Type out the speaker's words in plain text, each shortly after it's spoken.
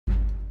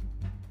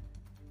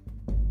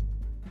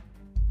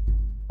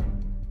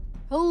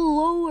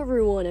Hello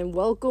everyone and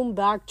welcome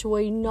back to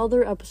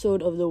another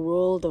episode of The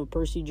World of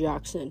Percy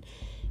Jackson.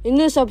 In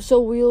this episode,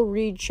 we'll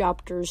read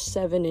chapters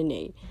 7 and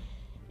 8.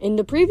 In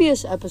the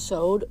previous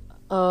episode,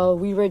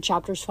 we read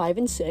chapters 5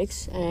 and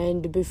 6,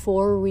 and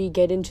before we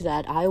get into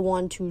that, I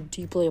want to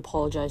deeply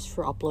apologize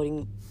for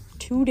uploading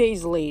 2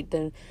 days late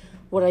than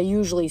what I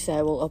usually say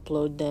I will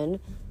upload then,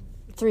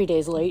 3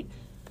 days late.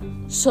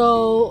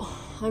 So,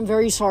 I'm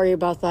very sorry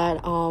about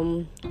that.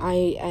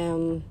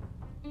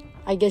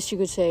 I guess you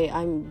could say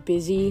I'm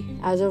busy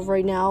as of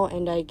right now,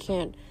 and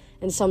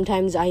and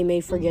sometimes I may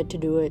forget to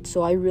do it,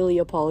 so I really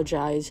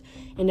apologize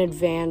in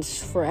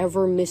advance for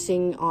ever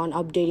missing on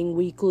updating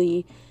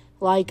weekly,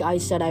 like I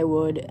said I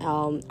would.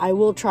 I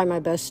will try my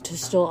best to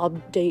still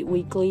update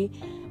weekly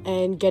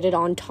and get it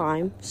on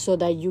time, so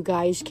that you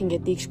guys can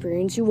get the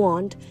experience you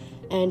want,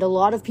 and a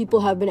lot of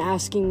people have been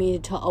asking me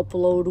to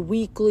upload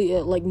weekly,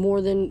 like more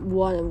than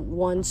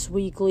once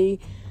weekly,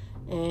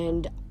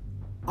 and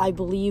I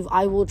believe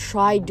I will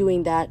try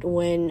doing that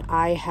when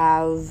I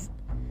have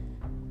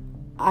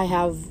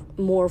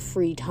more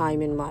free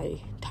time in my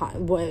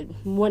time.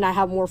 When I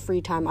have more free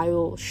time, I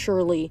will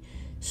surely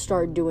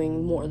start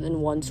doing more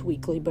than once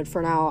weekly, but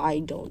for now, I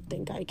don't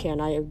think I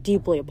can. I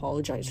deeply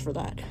apologize for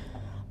that.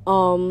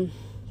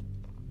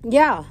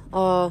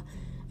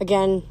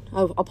 Again,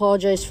 I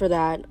apologize for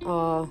that.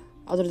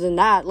 Other than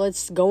that,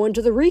 let's go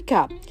into the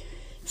recap.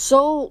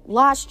 So,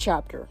 last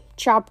chapter,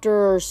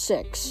 chapter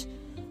 6.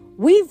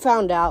 We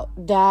found out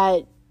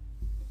that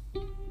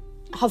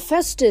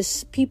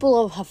Hephaestus, people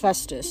of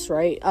Hephaestus,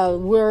 right?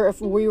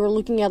 We were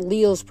looking at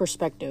Leo's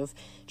perspective,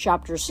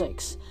 chapter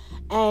 6.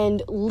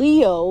 And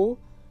Leo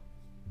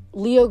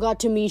got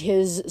to meet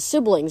his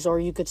siblings, or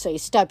you could say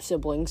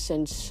step-siblings,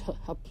 since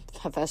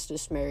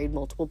Hephaestus married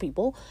multiple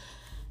people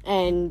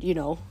and,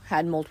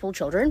 had multiple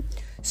children.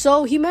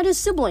 So he met his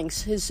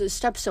siblings, his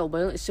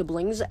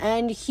step-siblings,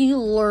 and he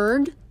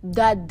learned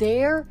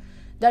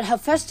that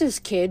Hephaestus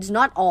kids,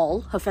 not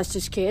all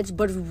Hephaestus kids,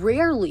 but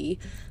rarely,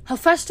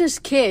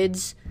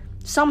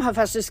 some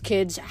Hephaestus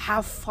kids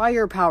have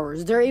fire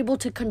powers. They're able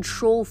to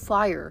control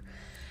fire.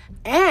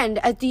 And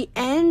at the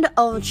end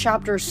of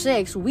chapter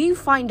 6, we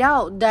find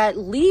out that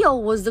Leo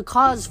was the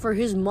cause for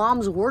his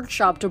mom's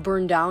workshop to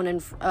burn down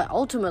and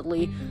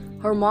ultimately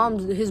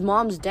his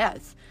mom's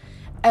death.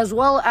 As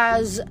well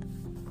as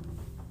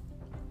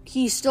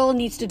he still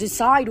needs to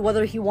decide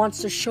whether he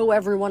wants to show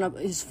everyone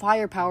his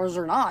fire powers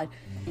or not.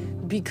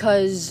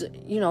 Because,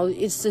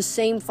 it's the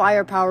same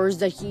fire powers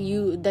that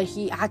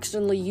he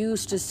accidentally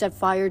used to set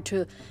fire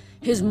to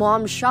his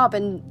mom's shop,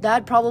 and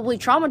that probably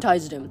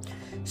traumatized him.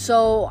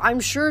 So I'm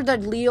sure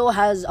that Leo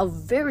has a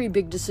very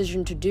big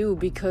decision to do,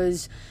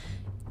 because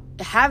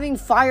having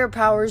fire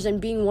powers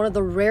and being one of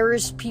the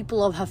rarest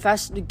people of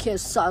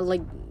Hephaestus,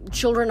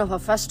 children of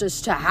Hephaestus,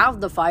 to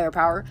have the fire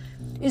power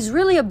is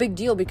really a big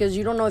deal, because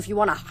you don't know if you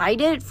want to hide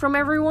it from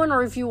everyone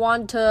or if you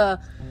want to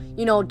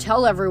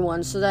tell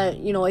everyone, so that,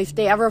 if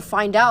they ever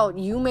find out,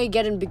 you may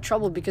get in big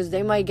trouble, because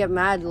they might get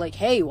mad, like,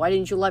 hey, why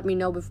didn't you let me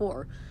know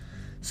before?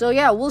 So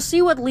yeah, we'll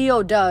see what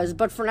Leo does,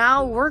 but for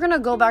now, we're gonna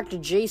go back to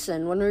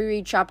Jason when we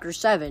read chapter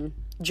 7,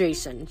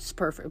 Jason's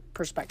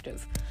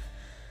perspective.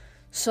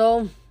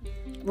 So,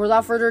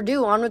 without further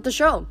ado, on with the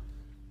show.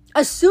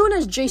 As soon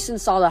as Jason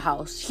saw the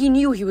house, he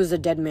knew he was a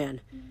dead man.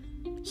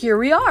 Here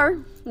we are,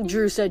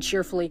 Drew said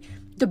cheerfully.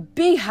 The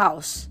big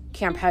house,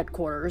 camp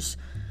headquarters.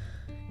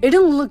 It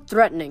didn't look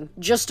threatening,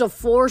 just a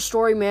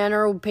 4-story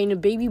manor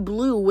painted baby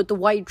blue with the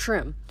white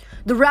trim.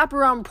 The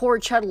wraparound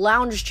porch had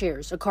lounge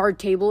chairs, a card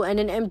table, and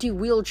an empty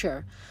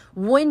wheelchair.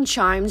 Wind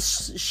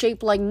chimes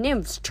shaped like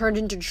nymphs turned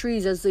into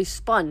trees as they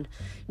spun.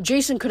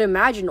 Jason could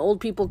imagine old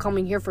people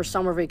coming here for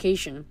summer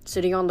vacation,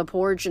 sitting on the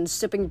porch and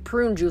sipping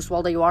prune juice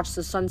while they watched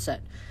the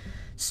sunset.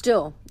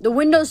 Still, the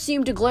windows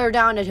seemed to glare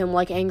down at him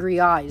like angry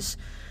eyes.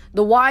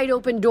 The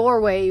wide-open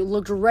doorway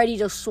looked ready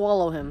to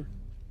swallow him.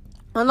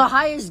 On the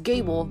highest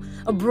gable,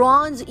 a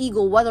bronze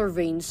eagle weather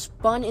vane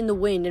spun in the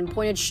wind and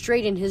pointed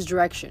straight in his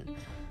direction,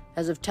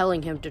 as if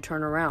telling him to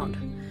turn around.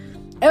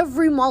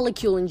 Every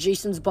molecule in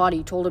Jason's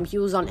body told him he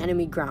was on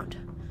enemy ground.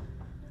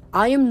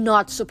 I am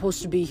not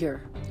supposed to be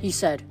here, he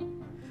said.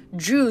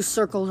 Drew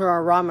circled her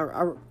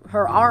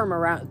arm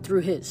around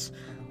through his.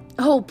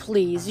 Oh,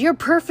 please, you're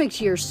perfect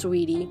here,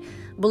 sweetie.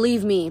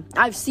 Believe me,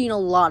 I've seen a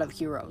lot of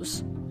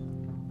heroes.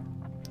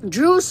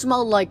 Drew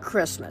smelled like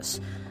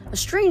Christmas. A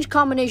strange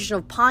combination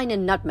of pine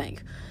and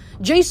nutmeg.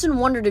 Jason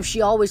wondered if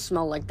she always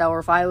smelled like that, or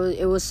if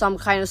it was some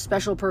kind of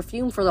special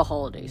perfume for the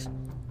holidays.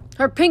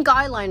 Her pink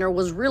eyeliner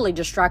was really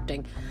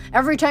distracting.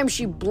 Every time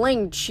she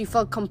blinked, he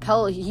felt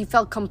compelled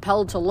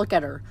to look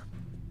at her.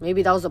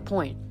 Maybe that was the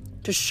point.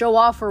 To show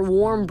off her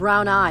warm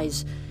brown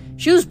eyes.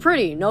 She was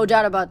pretty, no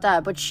doubt about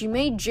that, but she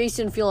made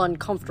Jason feel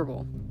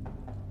uncomfortable.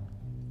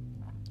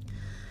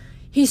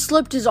 He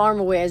slipped his arm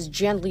away as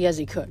gently as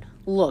he could.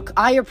 Look,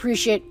 I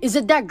appreciate... Is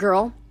it that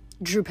girl?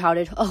 Drew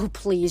pouted. Oh,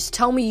 please,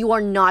 tell me you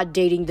are not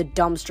dating the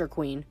dumpster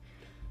queen.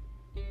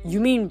 You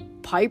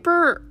mean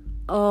Piper?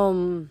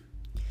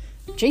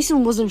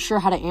 Jason wasn't sure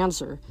how to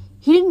answer.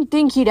 He didn't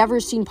think he'd ever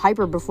seen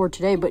Piper before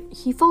today, but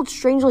he felt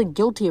strangely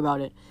guilty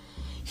about it.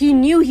 He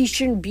knew he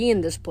shouldn't be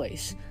in this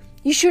place.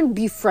 He shouldn't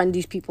befriend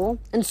these people,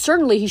 and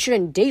certainly he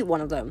shouldn't date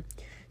one of them.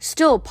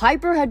 Still,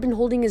 Piper had been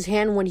holding his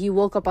hand when he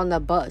woke up on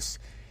that bus.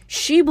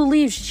 She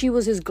believed she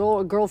was his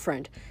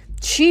girlfriend.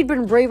 She'd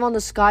been brave on the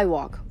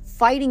skywalk,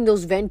 fighting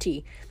those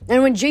Venti.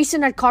 And when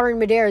Jason had caught her in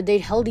midair,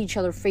 they'd held each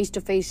other face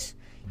to face.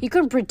 He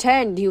couldn't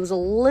pretend he was a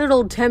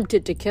little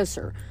tempted to kiss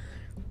her.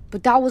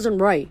 But that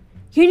wasn't right.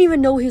 He didn't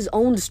even know his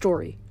own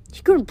story.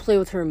 He couldn't play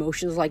with her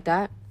emotions like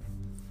that.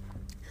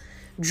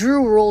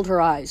 Drew rolled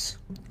her eyes.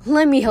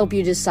 Let me help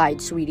you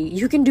decide, sweetie.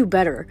 You can do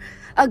better.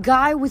 A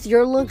guy with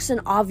your looks and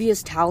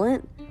obvious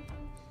talent?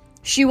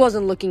 She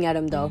wasn't looking at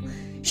him, though.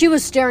 She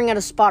was staring at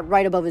a spot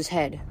right above his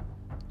head.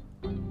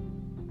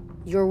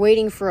 You're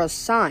waiting for a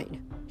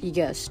sign, he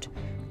guessed.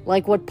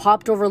 Like what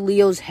popped over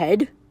Leo's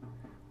head?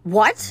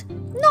 What?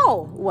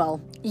 No.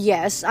 Well,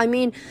 yes. I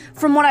mean,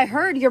 from what I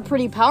heard, you're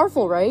pretty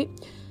powerful, right?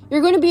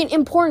 You're going to be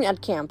important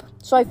at camp,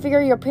 so I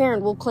figure your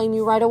parent will claim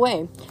you right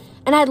away.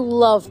 And I'd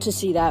love to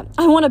see that.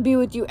 I want to be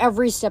with you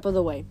every step of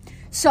the way.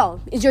 So,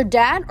 is your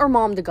dad or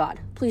mom the god?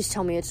 Please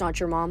tell me it's not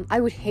your mom.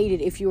 I would hate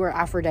it if you were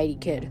Aphrodite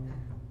kid.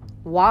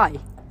 Why?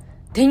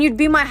 Then you'd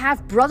be my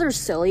half-brother,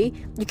 silly.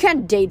 You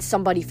can't date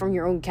somebody from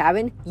your own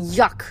cabin.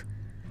 Yuck.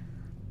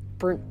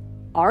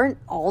 Aren't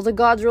all the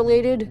gods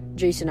related?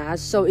 Jason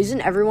asked. So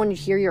isn't everyone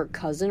here your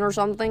cousin or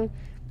something?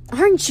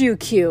 Aren't you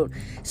cute?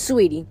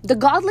 Sweetie, the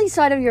godly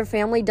side of your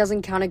family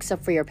doesn't count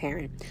except for your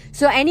parent.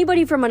 So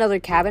anybody from another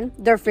cabin,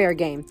 they're fair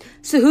game.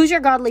 So who's your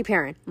godly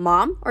parent?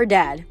 Mom or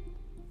dad?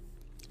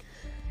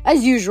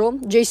 As usual,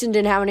 Jason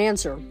didn't have an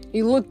answer.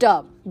 He looked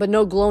up, but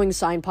no glowing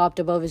sign popped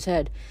above his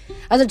head.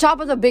 At the top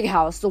of the big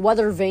house, the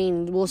weather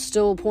vane was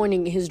still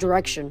pointing his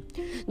direction.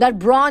 That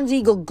bronze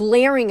eagle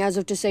glaring as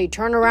if to say,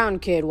 turn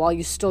around, kid, while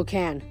you still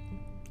can.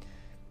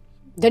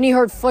 Then he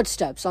heard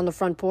footsteps on the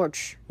front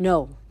porch.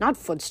 No, not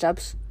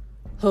footsteps.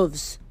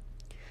 Hooves.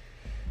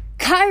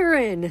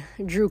 Kyron,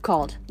 Drew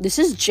called. This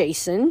is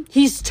Jason.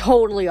 He's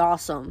totally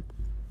awesome.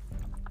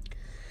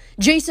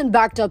 Jason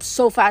backed up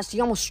so fast he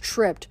almost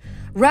tripped.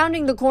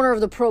 Rounding the corner of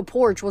the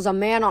porch was a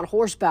man on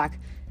horseback,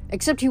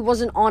 except he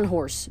wasn't on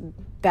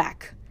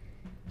horseback.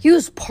 He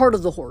was part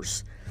of the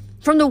horse.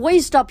 From the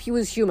waist up, he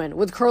was human,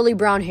 with curly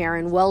brown hair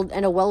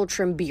and a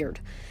well-trimmed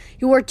beard.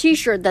 He wore a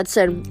t-shirt that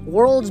said,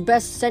 World's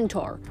Best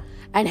Centaur,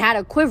 and had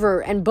a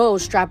quiver and bow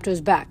strapped to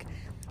his back.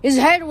 His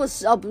head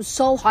was up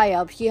so high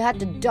up, he had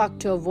to duck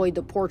to avoid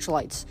the porch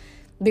lights,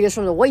 because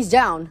from the waist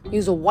down, he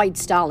was a white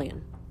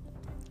stallion.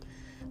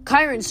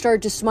 Kyron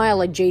started to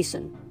smile at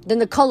Jason. Then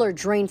the color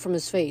drained from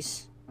his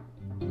face.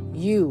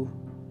 You.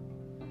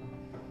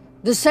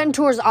 The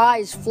centaur's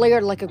eyes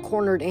flared like a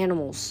cornered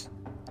animal's.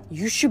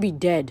 You should be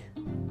dead.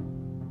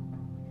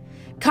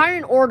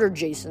 Kyron ordered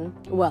Jason,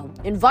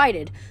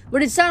 invited,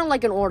 but it sounded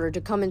like an order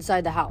to come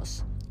inside the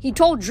house. He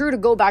told Drew to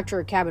go back to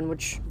her cabin,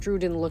 which Drew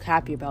didn't look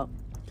happy about.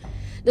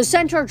 The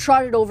centaur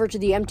trotted over to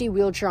the empty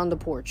wheelchair on the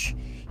porch.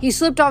 He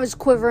slipped off his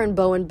quiver and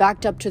bow and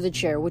backed up to the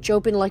chair, which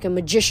opened like a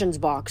magician's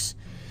box.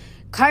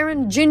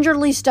 Kyron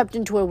gingerly stepped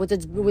into it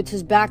with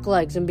his back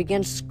legs and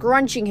began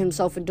scrunching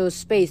himself into a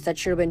space that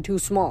should have been too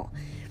small.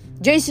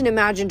 Jason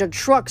imagined a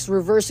truck's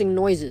reversing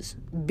noises.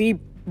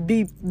 Beep,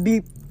 beep,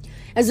 beep.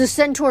 As the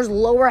centaur's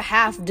lower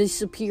half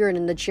disappeared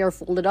and the chair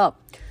folded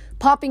up,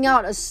 popping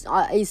out a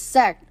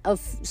set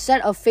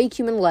of fake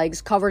human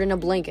legs covered in a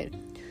blanket.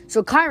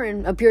 So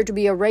Kyron appeared to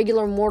be a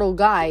regular mortal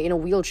guy in a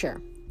wheelchair.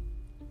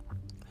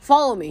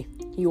 Follow me,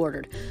 he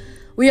ordered.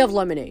 We have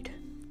lemonade.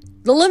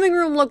 The living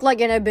room looked like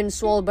it had been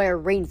swallowed by a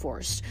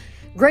rainforest.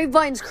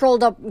 Grapevines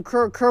curved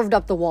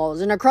up the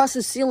walls, and across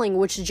the ceiling,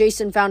 which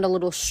Jason found a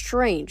little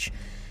strange.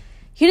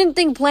 He didn't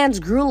think plants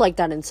grew like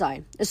that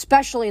inside,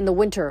 especially in the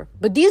winter,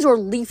 but these were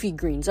leafy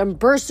greens and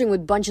bursting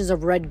with bunches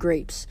of red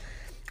grapes.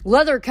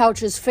 Leather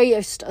couches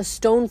faced a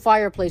stone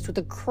fireplace with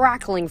a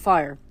crackling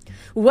fire.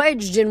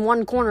 Wedged in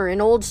one corner,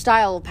 an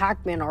old-style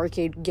Pac-Man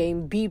arcade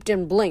game beeped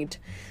and blinked.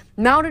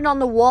 Mounted on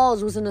the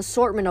walls was an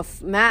assortment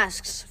of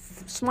masks,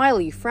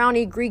 smiley,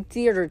 frowny Greek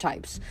theater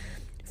types,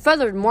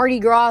 feathered Mardi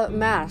Gras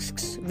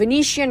masks,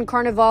 Venetian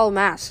carnival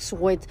masks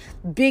with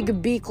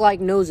big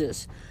beak-like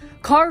noses,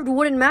 carved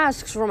wooden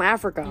masks from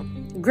Africa.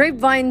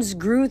 Grapevines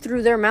grew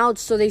through their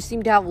mouths so they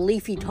seemed to have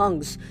leafy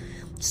tongues.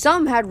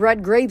 Some had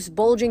red grapes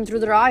bulging through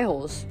their eye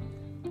holes.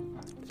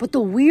 But the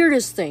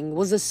weirdest thing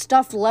was a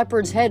stuffed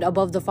leopard's head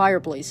above the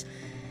fireplace.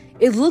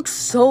 It looked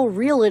so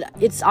real,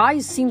 its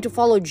eyes seemed to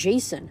follow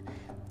Jason.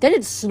 Then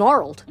it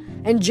snarled,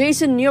 and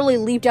Jason nearly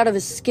leaped out of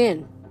his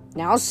skin.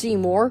 Now,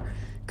 Seymour,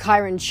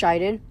 Kyron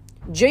chided.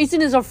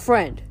 Jason is a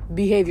friend.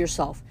 Behave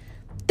yourself.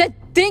 That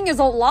thing is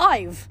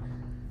alive,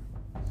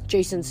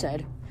 Jason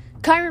said.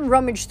 Kyron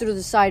rummaged through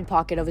the side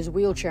pocket of his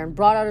wheelchair and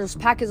brought out his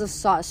packets of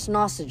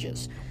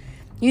sausages.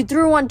 He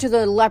threw one to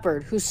the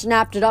leopard, who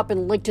snapped it up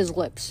and licked his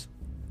lips.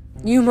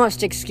 You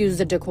must excuse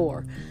the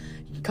decor,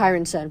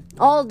 Kyron said.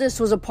 All this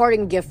was a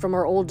parting gift from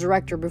our old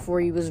director before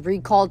he was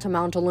recalled to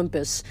Mount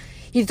Olympus.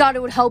 He thought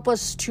it would help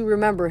us to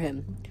remember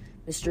him.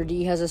 Mr.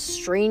 D has a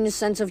strange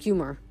sense of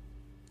humor.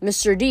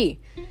 Mr. D,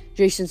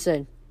 Jason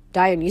said.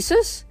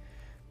 Dionysus?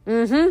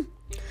 Mm-hmm.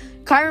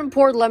 Chiron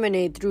poured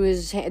lemonade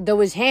though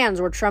his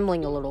hands were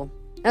trembling a little.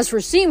 As for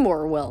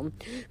Seymour, well,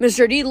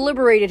 Mr. D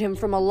liberated him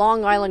from a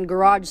Long Island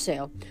garage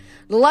sale.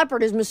 The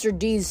leopard is Mr.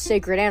 D's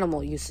sacred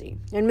animal, you see,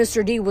 and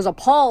Mr. D was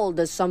appalled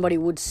that somebody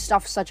would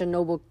stuff such a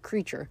noble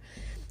creature.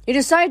 He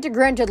decided to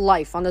grant it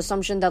life on the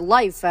assumption that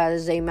life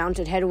as a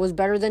mounted head was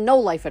better than no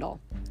life at all.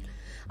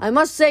 I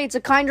must say it's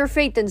a kinder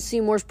fate than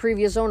Seymour's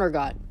previous owner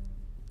got.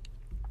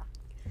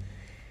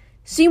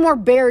 Seymour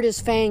bared his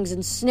fangs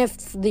and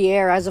sniffed the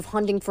air as if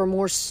hunting for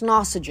more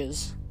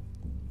sausages.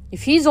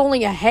 If he's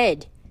only a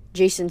head,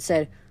 Jason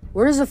said,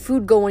 where does the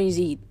food go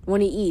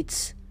when he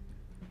eats?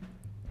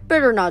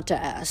 Better not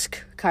to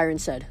ask, Chiron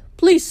said.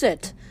 Please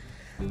sit.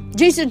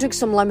 Jason took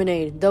some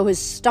lemonade, though his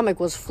stomach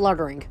was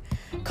fluttering.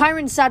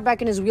 Chiron sat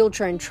back in his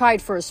wheelchair and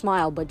tried for a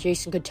smile, but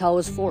Jason could tell it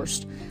was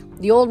forced.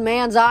 The old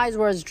man's eyes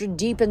were as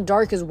deep and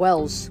dark as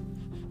wells.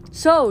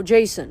 So,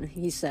 Jason,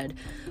 he said,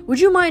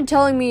 would you mind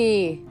telling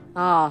me,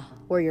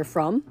 where you're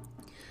from?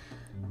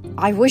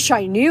 I wish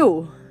I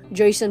knew.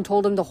 Jason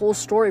told him the whole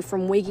story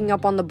from waking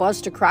up on the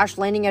bus to crash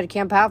landing at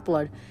Camp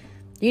Half-Blood.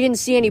 He didn't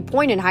see any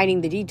point in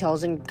hiding the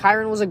details, and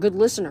Chiron was a good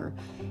listener.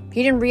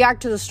 He didn't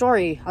react to the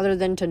story other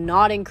than to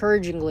nod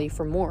encouragingly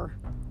for more.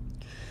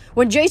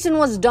 When Jason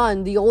was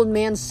done, the old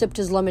man sipped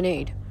his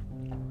lemonade.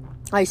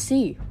 I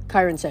see,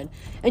 Chiron said,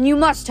 and you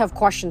must have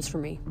questions for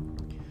me.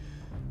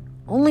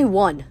 Only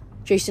one,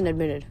 Jason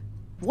admitted.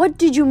 What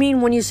did you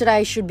mean when you said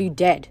I should be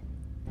dead?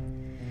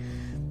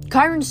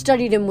 Chiron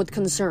studied him with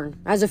concern,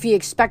 as if he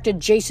expected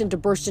Jason to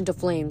burst into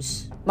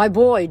flames. My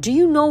boy, do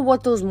you know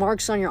what those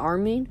marks on your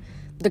arm mean?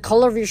 The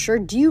color of your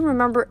shirt, do you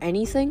remember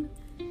anything?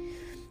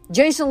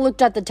 Jason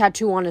looked at the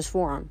tattoo on his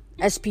forearm.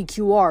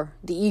 SPQR,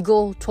 the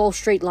eagle, 12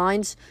 straight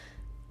lines.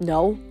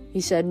 No,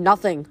 he said,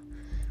 nothing.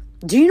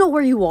 Do you know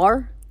where you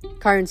are?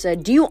 Chiron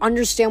said, do you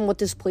understand what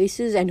this place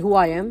is and who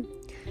I am?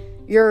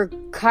 You're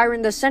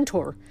Chiron the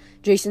Centaur,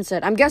 Jason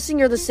said. I'm guessing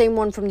you're the same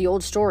one from the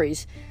old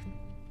stories,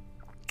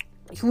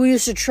 who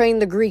used to train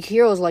the Greek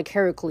heroes like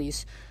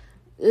Heracles.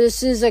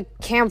 This is a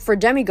camp for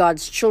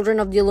demigods, children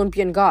of the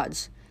Olympian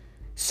gods.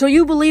 So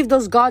you believe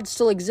those gods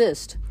still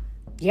exist?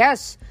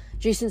 Yes,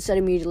 Jason said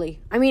immediately.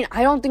 I mean,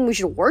 I don't think we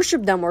should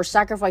worship them or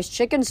sacrifice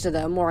chickens to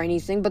them or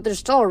anything, but they're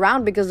still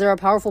around because they're a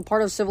powerful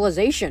part of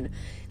civilization.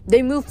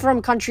 They move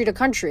from country to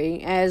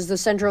country as the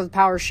center of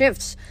power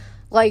shifts,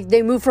 like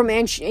they move from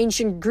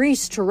ancient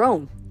Greece to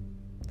Rome.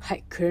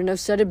 I couldn't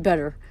have said it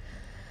better.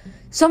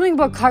 Something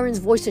about Chiron's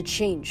voice had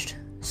changed.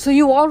 So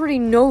you already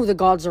know the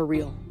gods are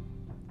real.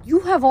 You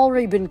have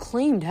already been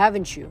claimed,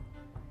 haven't you?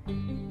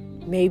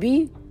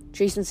 Maybe,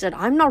 Jason said.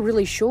 I'm not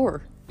really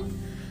sure.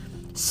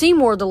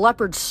 Seymour the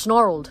leopard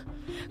snarled.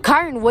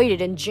 Chiron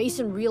waited and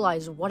Jason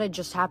realized what had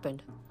just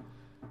happened.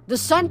 The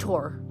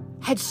centaur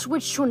had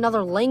switched to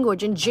another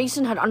language and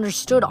Jason had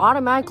understood,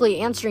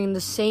 automatically answering in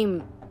the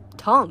same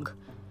tongue.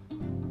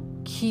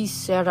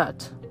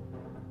 Kiseret.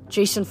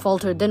 Jason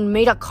faltered, then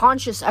made a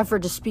conscious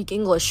effort to speak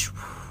English.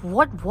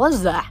 What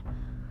was that?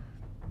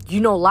 You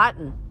know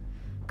Latin,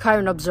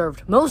 Chiron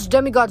observed. Most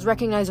demigods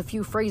recognize a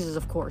few phrases,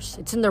 of course.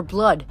 It's in their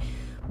blood,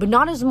 but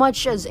not as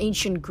much as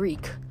ancient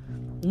Greek.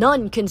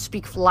 None can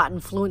speak Latin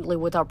fluently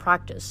without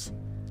practice.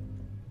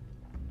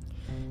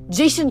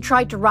 Jason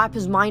tried to wrap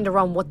his mind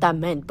around what that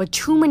meant, but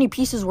too many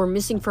pieces were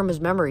missing from his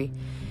memory.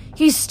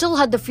 He still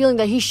had the feeling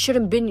that he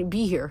shouldn't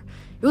be here.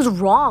 It was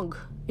wrong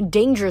and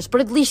dangerous,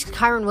 but at least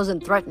Chiron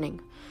wasn't threatening.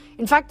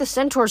 In fact, the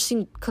centaur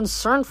seemed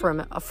concerned for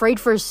him, afraid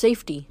for his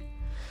safety.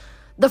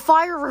 The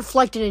fire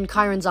reflected in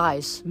Chiron's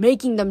eyes,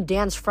 making them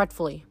dance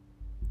fretfully.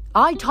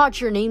 I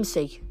taught your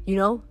namesake, you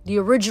know, the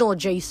original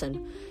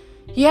Jason.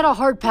 He had a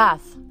hard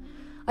path.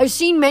 I've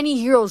seen many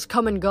heroes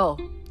come and go.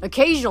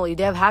 Occasionally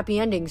they have happy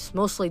endings,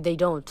 mostly they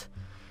don't.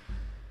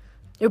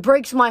 It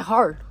breaks my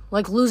heart,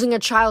 like losing a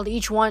child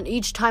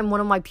each time one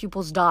of my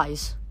pupils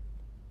dies.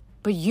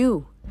 But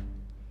you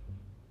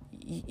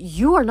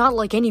are not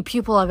like any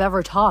pupil I've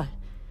ever taught.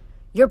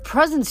 Your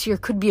presence here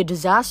could be a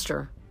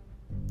disaster.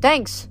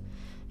 Thanks,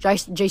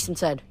 Jason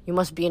said. You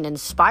must be an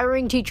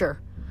inspiring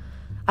teacher.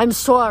 I'm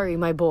sorry,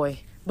 my boy,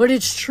 but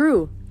it's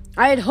true.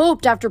 I had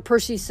hoped after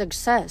Percy's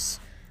success.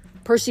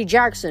 Percy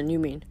Jackson, you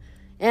mean?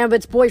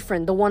 Ambit's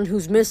boyfriend, the one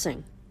who's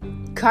missing.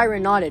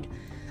 Chiron nodded.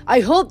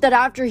 I hoped that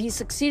after he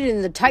succeeded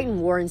in the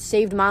Titan War and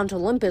saved Mount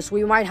Olympus,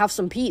 we might have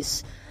some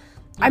peace.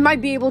 I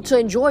might be able to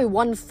enjoy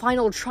one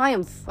final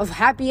triumph of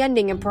happy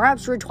ending and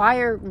perhaps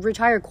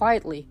retire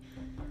quietly.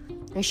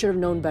 I should have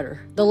known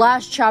better. The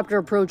last chapter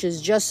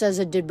approaches just as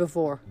it did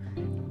before.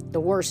 The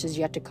worst is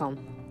yet to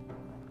come.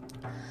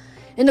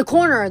 In the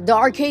corner, the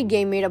arcade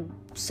game made a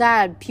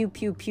sad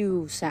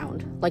pew-pew-pew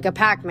sound, like a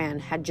Pac-Man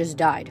had just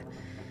died.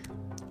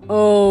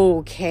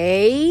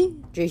 Okay,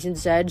 Jason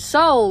said.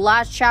 So,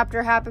 last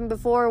chapter happened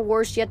before,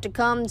 worst yet to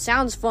come.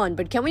 Sounds fun,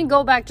 but can we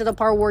go back to the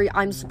part where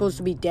I'm supposed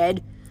to be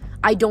dead?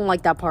 I don't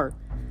like that part.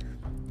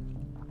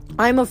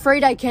 I'm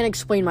afraid I can't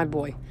explain, my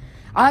boy.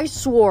 I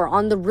swore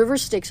on the river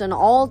Styx and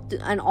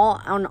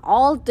on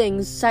all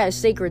things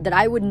sacred that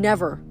I would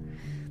never.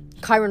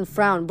 Chiron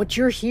frowned. But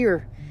you're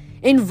here,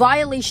 in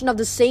violation of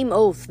the same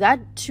oath.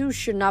 That too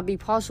should not be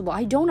possible.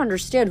 I don't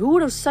understand. Who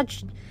would have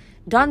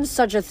done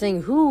such a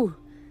thing? Who?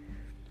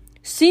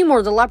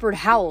 Seymour the leopard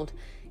howled.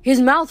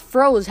 His mouth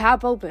froze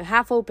half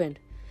open.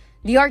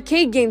 The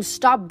arcade game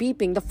stopped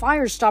beeping. The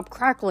fire stopped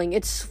crackling.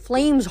 Its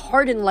flames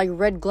hardened like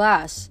red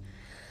glass.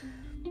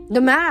 The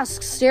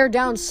masks stared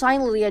down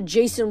silently at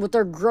Jason with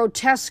their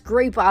grotesque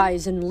grape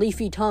eyes and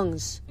leafy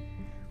tongues.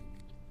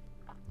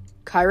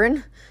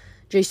 Chiron?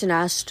 Jason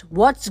asked.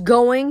 What's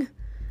going?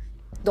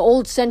 The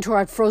old centaur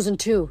had frozen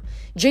too.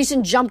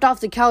 Jason jumped off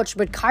the couch,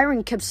 but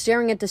Chiron kept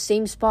staring at the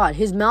same spot,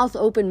 his mouth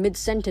open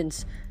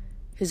mid-sentence.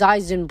 His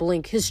eyes didn't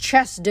blink. His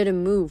chest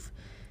didn't move.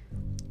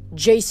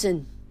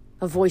 Jason,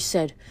 a voice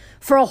said.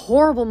 For a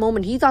horrible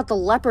moment, he thought the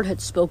leopard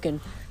had spoken.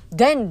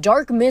 Then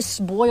dark mists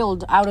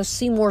boiled out of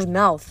Seymour's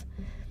mouth.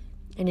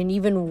 And an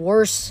even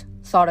worse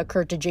thought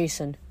occurred to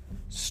Jason.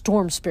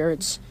 Storm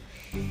spirits.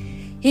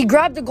 He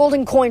grabbed the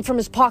golden coin from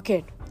his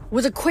pocket.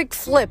 With a quick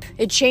flip,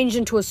 it changed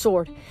into a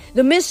sword.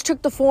 The mist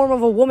took the form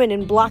of a woman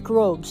in black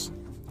robes.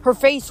 Her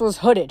face was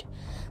hooded,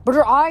 but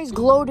her eyes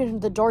glowed in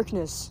the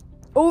darkness.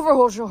 Over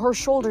her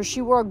shoulders,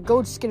 she wore a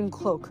goatskin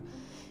cloak.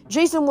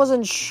 Jason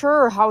wasn't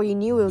sure how he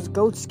knew it was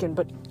goatskin,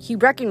 but he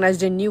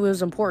recognized it and knew it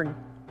was important.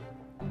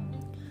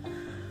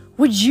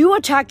 Would you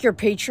attack your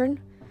patron?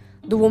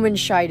 The woman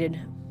chided.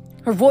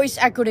 Her voice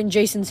echoed in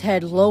Jason's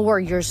head. Lower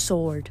your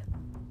sword.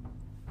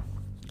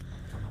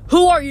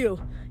 Who are you?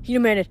 He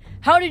demanded.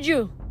 How did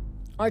you?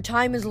 Our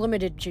time is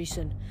limited,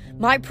 Jason.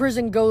 My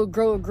prison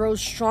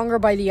grows stronger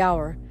by the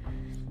hour.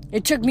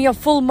 It took me a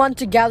full month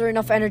to gather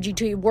enough energy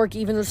to work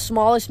even the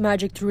smallest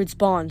magic through its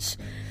bonds.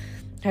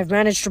 I've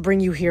managed to bring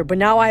you here, but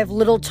now I have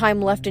little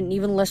time left and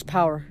even less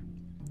power.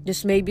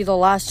 This may be the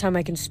last time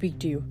I can speak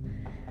to you.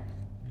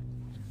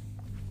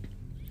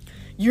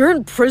 You're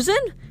in prison?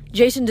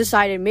 Jason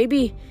decided.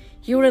 Maybe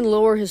he wouldn't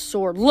lower his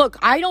sword. Look,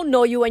 I don't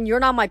know you and you're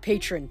not my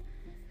patron.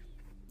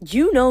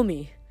 You know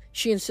me,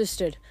 she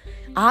insisted.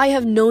 I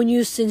have known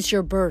you since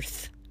your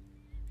birth.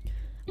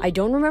 I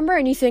don't remember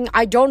anything.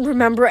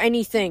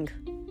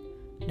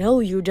 No,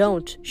 you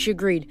don't, she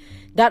agreed.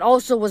 That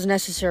also was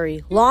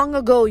necessary. Long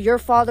ago, your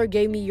father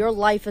gave me your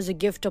life as a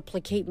gift to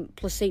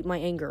placate my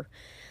anger.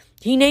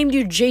 He named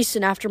you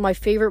Jason after my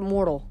favorite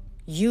mortal.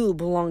 You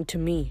belong to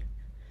me.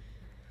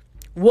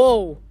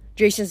 Whoa,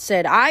 Jason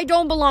said. I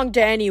don't belong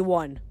to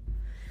anyone.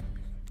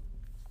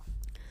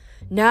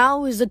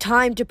 Now is the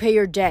time to pay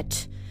your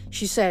debt,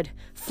 she said.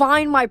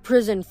 Find my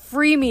prison,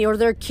 free me, or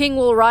their king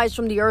will rise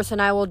from the earth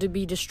and I will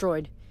be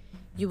destroyed.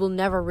 You will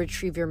never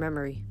retrieve your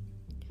memory.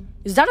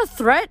 Is that a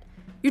threat?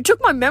 You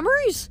took my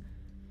memories?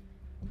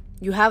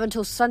 You have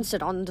until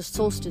sunset on the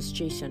solstice,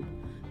 Jason.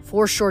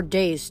 4 short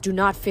days. Do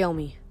not fail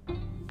me.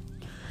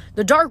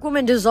 The dark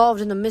woman dissolved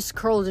and the mist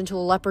curled into a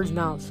leopard's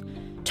mouth.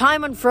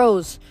 Time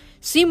unfroze.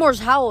 Seymour's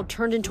howl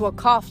turned into a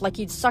cough like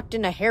he'd sucked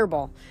in a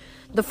hairball.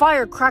 The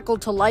fire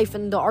crackled to life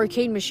and the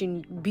arcade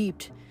machine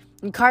beeped.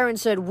 And Chiron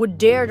said, would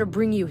dare to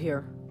bring you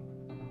here.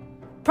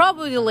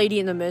 Probably the lady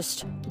in the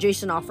mist,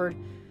 Jason offered.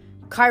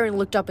 Chiron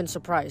looked up in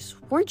surprise.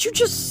 Weren't you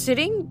just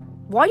sitting?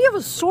 Why do you have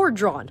a sword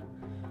drawn?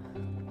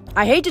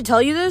 I hate to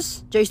tell you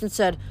this, Jason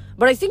said,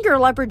 but I think your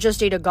leopard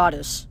just ate a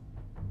goddess.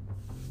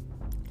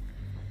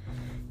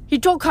 He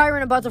told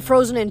Chiron about the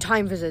frozen in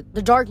time visit,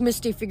 the dark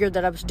misty figure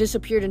that had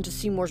disappeared into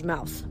Seymour's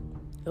mouth.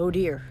 Oh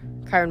dear,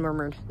 Chiron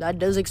murmured. That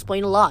does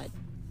explain a lot.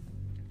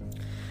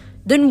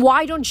 Then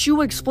why don't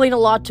you explain a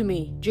lot to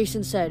me?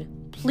 Jason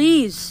said.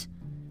 Please.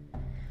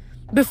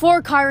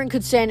 Before Chiron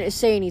could say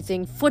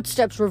anything,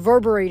 footsteps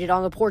reverberated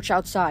on the porch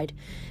outside.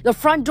 The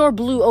front door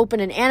blew open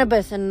and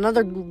Annabeth and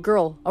another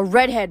girl, a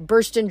redhead,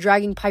 burst in,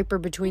 dragging Piper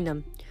between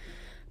them.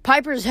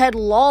 Piper's head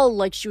lolled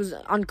like she was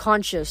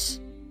unconscious.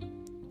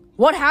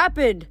 What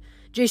happened?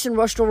 Jason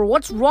rushed over.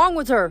 What's wrong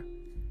with her?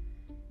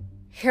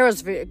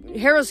 Hera's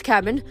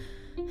cabin.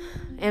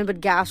 Annabeth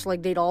gasped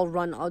like they'd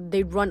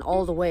run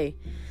all the way.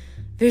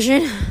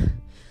 Vision?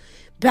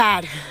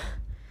 Bad.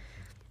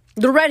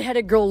 The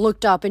red-headed girl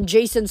looked up, and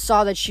Jason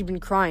saw that she'd been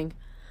crying.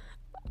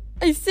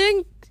 I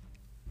think...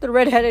 The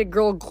red-headed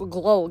girl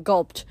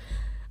gulped.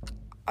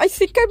 I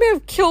think I may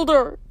have killed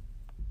her.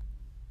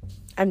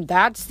 And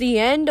that's the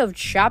end of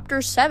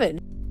Chapter 7.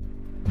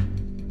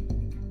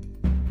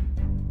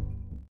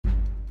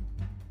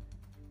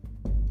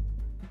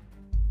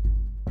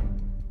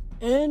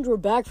 And we're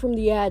back from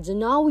the ads, and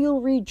now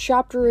we'll read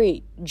Chapter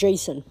 8,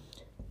 Jason.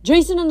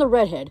 Jason and the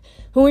redhead,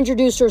 who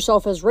introduced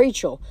herself as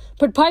Rachel,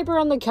 put Piper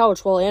on the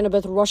couch while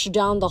Annabeth rushed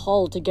down the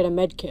hall to get a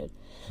medkit.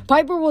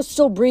 Piper was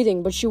still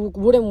breathing, but she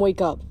wouldn't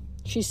wake up.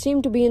 She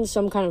seemed to be in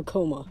some kind of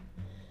coma.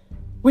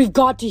 We've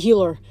got to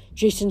heal her,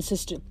 Jason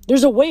insisted.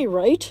 There's a way,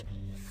 right?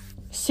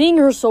 Seeing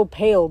her so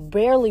pale,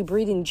 barely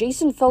breathing,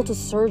 Jason felt a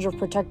surge of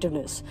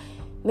protectiveness.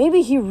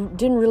 Maybe he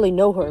didn't really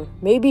know her.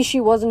 Maybe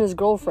she wasn't his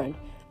girlfriend.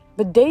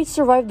 But they'd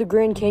survived the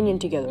Grand Canyon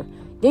together.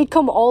 They'd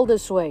come all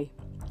this way.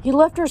 He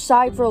left her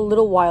side for a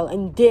little while,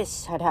 and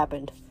this had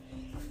happened.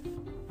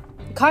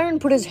 Chiron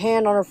put his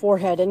hand on her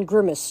forehead and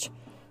grimaced.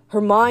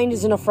 Her mind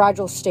is in a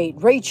fragile state.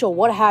 Rachel,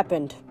 what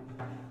happened?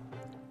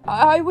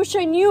 I wish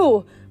I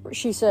knew,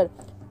 she said.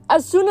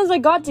 As soon as I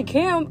got to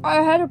camp, I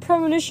had a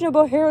premonition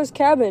about Hera's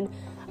cabin.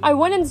 I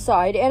went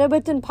inside,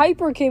 Annabeth and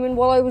Piper came in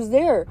while I was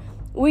there.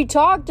 We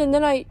talked, and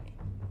then I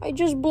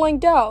just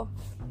blanked out.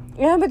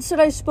 Annabeth said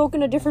I spoke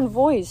in a different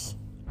voice.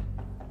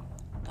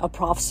 A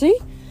prophecy?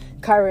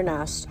 Chiron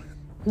asked.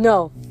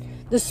 No.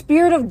 The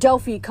spirit of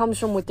Delphi comes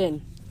from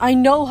within. I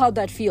know how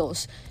that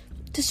feels.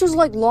 This was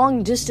like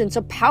long distance,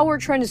 a power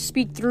trying to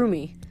speak through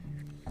me.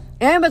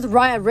 Annabeth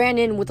ran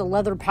in with a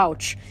leather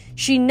pouch.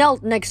 She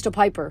knelt next to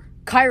Piper.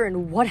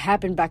 Chiron, what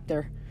happened back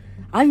there?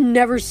 I've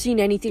never seen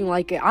anything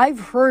like it. I've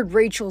heard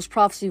Rachel's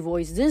prophecy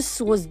voice.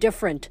 This was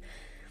different.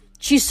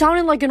 She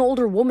sounded like an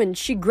older woman.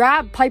 She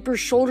grabbed Piper's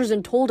shoulders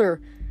and told her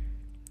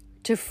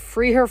to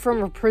free her from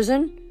her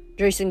prison,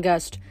 Jason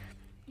guessed.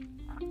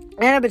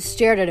 Annabeth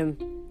stared at him.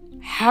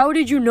 How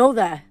did you know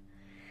that?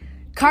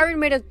 Chiron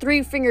made a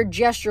 3-finger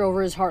gesture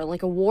over his heart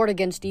like a ward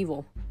against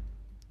evil.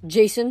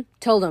 Jason,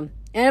 tell them.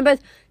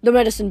 Annabeth, the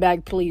medicine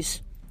bag,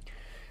 please.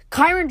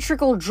 Chiron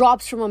trickled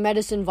drops from a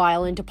medicine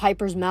vial into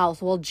Piper's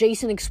mouth while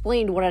Jason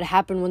explained what had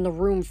happened when the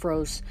room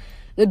froze.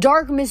 The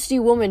dark, misty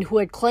woman who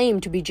had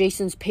claimed to be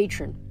Jason's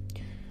patron.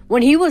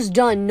 When he was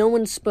done, no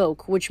one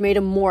spoke, which made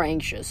him more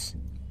anxious.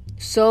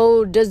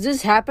 So, does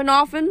this happen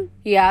often?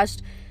 He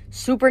asked.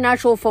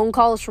 Supernatural phone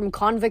calls from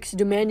convicts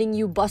demanding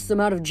you bust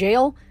them out of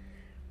jail?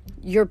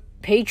 Your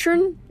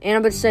patron?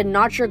 Annabeth said,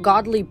 not your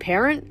godly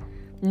parent?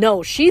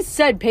 No, she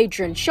said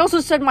patron. She also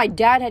said my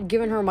dad had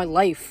given her my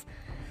life.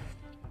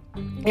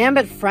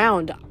 Annabeth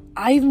frowned.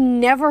 I've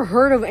never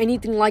heard of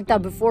anything like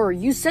that before.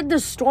 You said the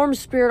storm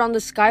spirit on the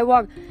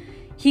skywalk,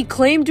 he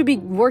claimed to be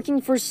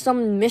working for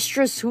some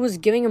mistress who was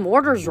giving him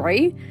orders,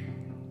 right?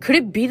 Could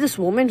it be this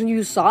woman who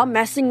you saw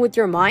messing with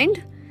your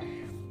mind?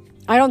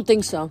 I don't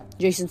think so,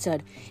 Jason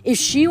said. If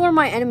she were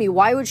my enemy,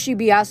 why would she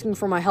be asking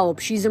for my help?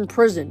 She's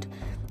imprisoned.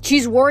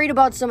 She's worried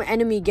about some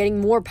enemy getting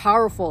more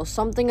powerful,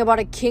 something about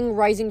a king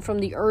rising from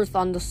the earth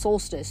on the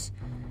solstice.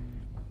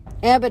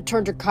 Annabeth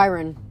turned to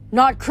Chiron.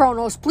 Not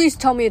Kronos, please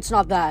tell me it's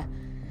not that.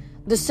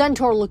 The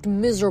centaur looked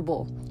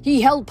miserable.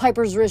 He held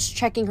Piper's wrist,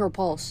 checking her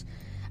pulse.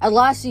 At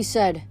last he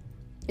said,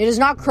 It is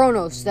not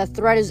Kronos, that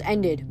threat is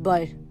ended,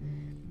 but...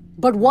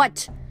 But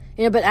what?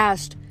 Annabeth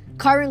asked.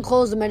 Chiron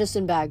closed the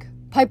medicine bag.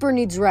 Piper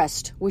needs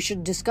rest. We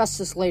should discuss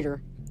this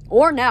later.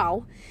 Or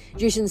now,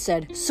 Jason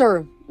said.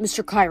 Sir,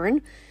 Mr.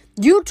 Chiron,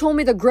 you told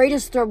me the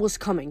greatest threat was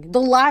coming.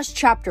 The last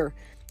chapter.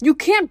 You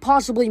can't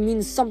possibly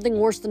mean something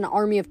worse than an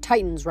army of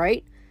titans,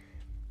 right?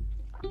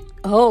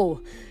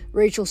 Oh,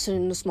 Rachel said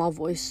in a small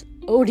voice.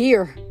 Oh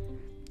dear.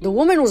 The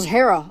woman was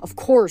Hera, of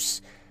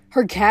course.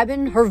 Her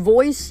cabin, her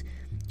voice.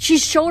 She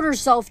showed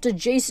herself to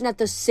Jason at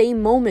the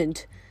same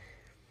moment.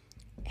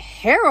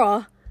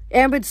 Hera?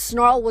 Annabeth's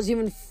snarl was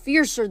even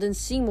fiercer than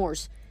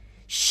Seymour's.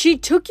 She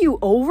took you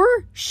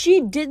over?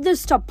 She did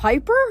this to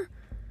Piper?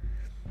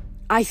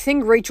 I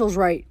think Rachel's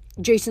right,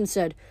 Jason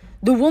said.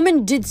 The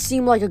woman did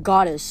seem like a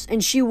goddess,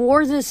 and she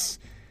wore this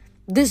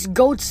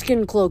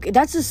goatskin cloak.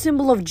 That's a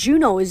symbol of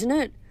Juno, isn't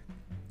it?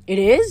 It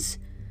is?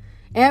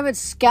 Annabeth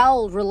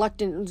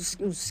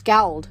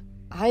scowled.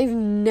 I've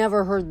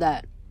never heard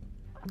that.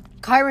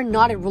 Chiron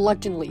nodded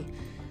reluctantly.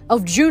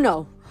 Of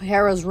Juno,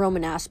 Hera's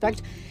Roman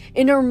aspect.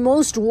 In her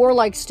most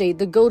warlike state,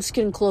 the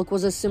goatskin cloak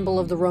was a symbol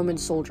of the Roman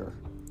soldier.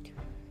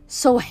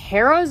 So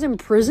Hera is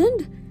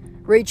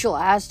imprisoned? Rachel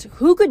asked.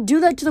 Who could do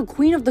that to the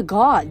queen of the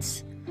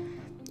gods?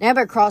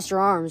 Annabeth crossed her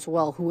arms.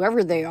 Well,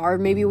 whoever they are,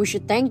 maybe we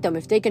should thank them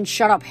if they can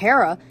shut up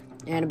Hera.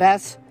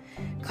 Annabeth,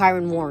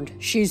 Chiron warned.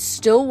 She's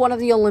still one of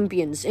the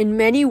Olympians. In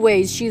many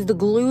ways, she's the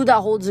glue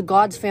that holds the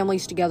gods'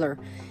 families together.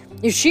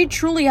 If she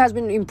truly has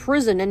been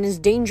imprisoned and is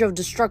in danger of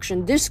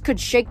destruction, this could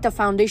shake the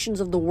foundations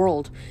of the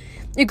world.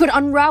 It could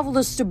unravel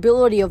the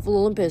stability of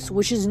Olympus,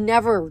 which is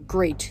never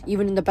great,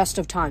 even in the best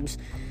of times.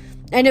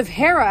 And if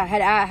Hera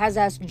has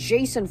asked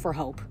Jason for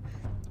help,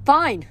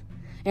 fine,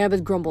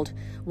 Annabeth grumbled.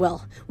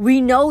 Well, we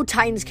know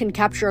Titans can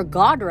capture a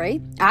god,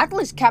 right?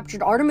 Atlas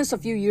captured Artemis a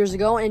few years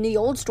ago, and in the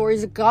old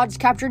stories, the gods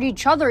captured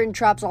each other in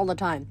traps all the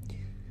time.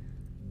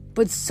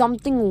 But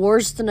something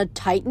worse than a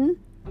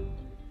Titan?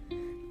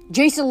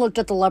 Jason looked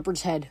at the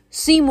leopard's head.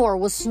 Seymour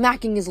was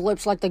smacking his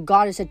lips like the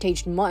goddess had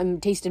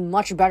tasted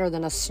much better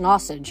than a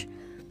sausage.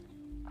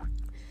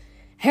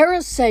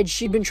 Hera said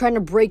she'd been trying to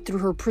break through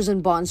her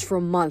prison bonds for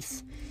a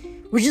month,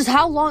 which is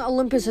how long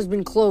Olympus has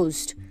been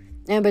closed.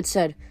 Annabeth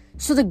said,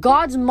 so the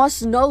gods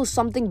must know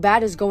something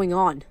bad is going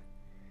on.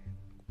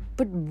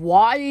 But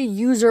why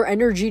use her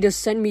energy to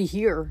send me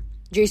here?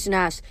 Jason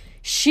asked.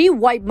 She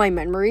wiped my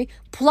memory,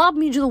 plopped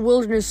me to the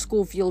wilderness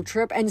school field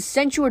trip, and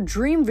sent you a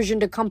dream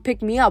vision to come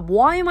pick me up.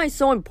 Why am I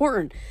so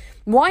important?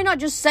 Why not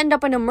just send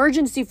up an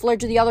emergency flare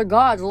to the other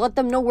gods, let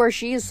them know where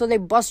she is so they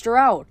bust her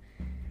out?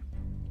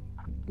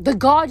 The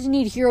gods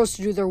need heroes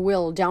to do their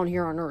will down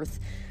here on Earth,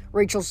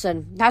 Rachel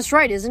said. That's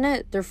right, isn't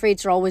it? Their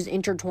fates are always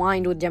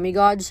intertwined with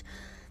demigods.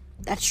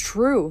 That's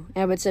true,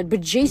 Annabeth said.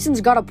 But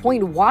Jason's got a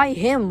point. Why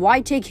him?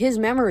 Why take his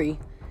memory?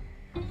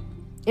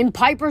 And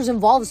Piper's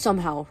involved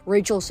somehow,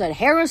 Rachel said.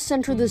 Harris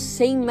sent her the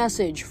same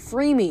message.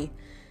 Free me.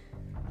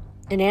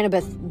 And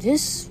Annabeth,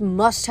 this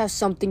must have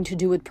something to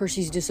do with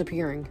Percy's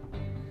disappearing.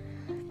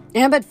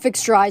 Annabeth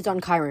fixed her eyes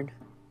on Chiron.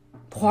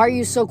 Why are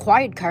you so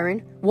quiet, Chiron?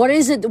 What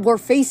is it that we're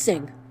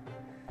facing?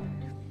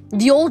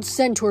 The old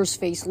centaur's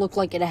face looked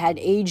like it had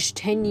aged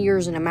 10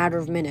 years in a matter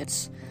of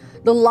minutes.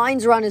 The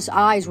lines around his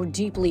eyes were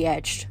deeply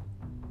etched.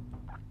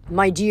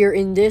 My dear,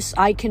 in this,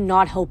 I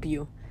cannot help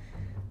you.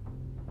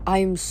 I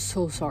am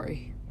so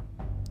sorry.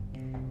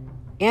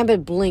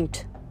 Annabeth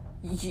blinked.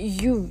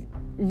 You've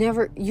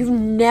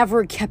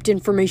never kept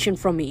information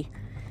from me.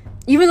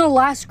 Even the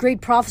last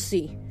great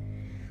prophecy.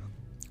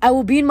 I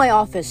will be in my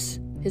office.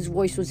 His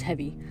voice was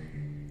heavy.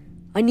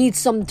 I need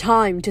some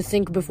time to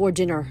think before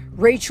dinner.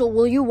 Rachel,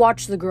 will you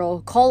watch the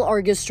girl? Call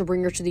Argus to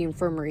bring her to the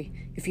infirmary,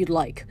 if you'd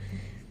like.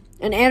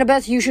 And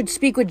Annabeth, you should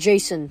speak with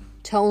Jason.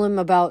 Tell him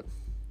about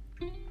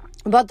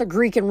the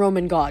Greek and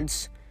Roman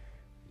gods.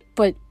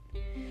 But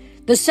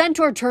the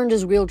centaur turned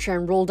his wheelchair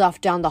and rolled off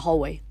down the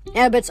hallway.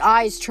 Annabeth's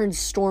eyes turned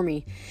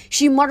stormy.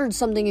 She muttered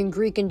something in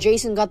Greek, and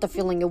Jason got the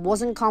feeling it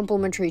wasn't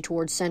complimentary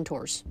towards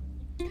centaurs.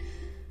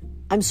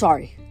 I'm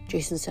sorry,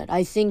 Jason said.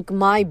 I think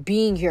my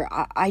being here,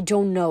 I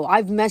don't know.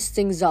 I've messed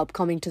things up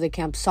coming to the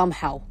camp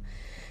somehow.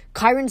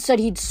 Chiron said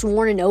he'd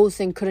sworn an oath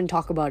and couldn't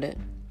talk about it.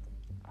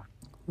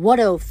 What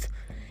oath?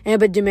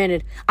 Annabeth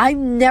demanded. I've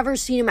never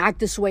seen him act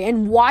this way,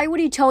 and why would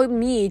he tell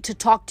me to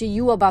talk to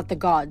you about the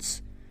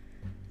gods?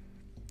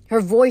 Her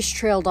voice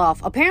trailed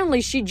off.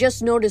 Apparently, she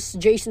just noticed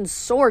Jason's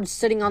sword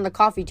sitting on the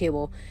coffee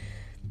table.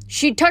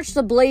 She touched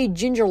the blade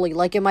gingerly,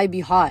 like it might be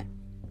hot.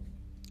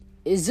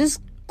 Is this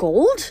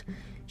gold?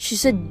 She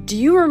said, do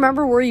you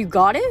remember where you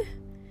got it?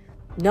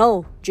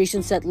 No,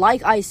 Jason said.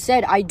 Like I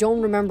said, I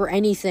don't remember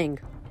anything.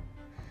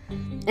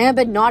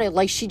 Annabeth nodded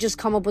like she'd just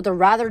come up with a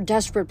rather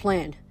desperate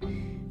plan.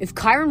 If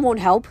Chiron won't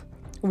help,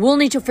 we'll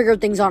need to figure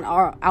things out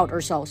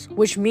ourselves.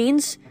 Which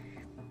means,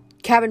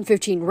 Cabin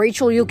 15,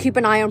 Rachel, you'll keep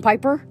an eye on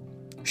Piper?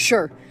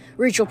 Sure,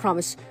 Rachel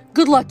promised.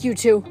 Good luck, you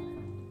two.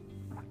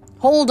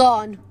 Hold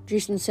on,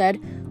 Jason said.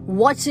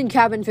 What's in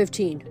Cabin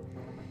 15?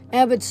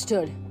 Annabeth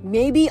stood.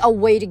 Maybe a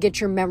way to get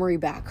your memory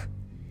back.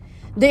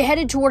 They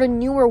headed toward a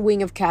newer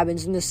wing of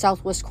cabins in the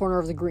southwest corner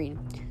of the green.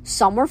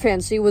 Some were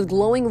fancy, with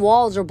glowing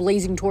walls or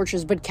blazing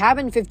torches, but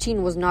Cabin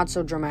 15 was not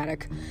so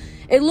dramatic.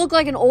 It looked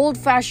like an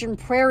old-fashioned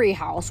prairie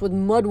house with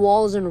mud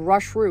walls and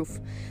rush roof.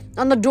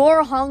 On the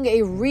door hung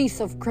a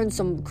wreath of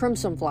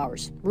crimson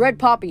flowers, red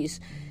poppies.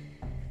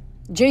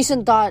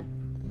 Jason thought,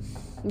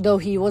 though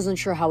he wasn't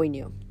sure how he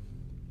knew.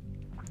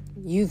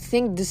 You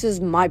think this is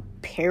my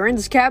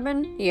parents'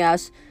 cabin? He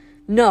asked.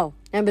 No,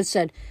 Annabeth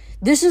said.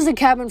 This is the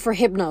cabin for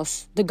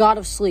Hypnos, the god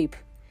of sleep.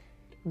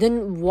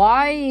 Then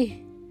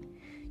why?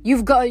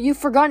 You've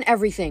forgotten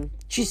everything,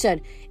 she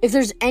said. If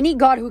there's any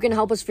god who can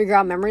help us figure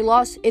out memory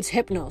loss, it's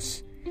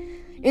Hypnos.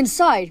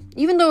 Inside,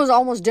 even though it was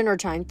almost dinner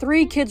time,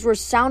 3 kids were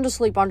sound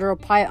asleep under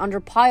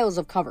piles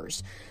of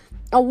covers.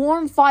 A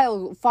warm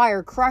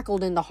fire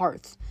crackled in the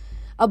hearth.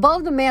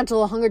 Above the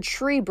mantel hung a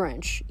tree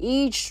branch,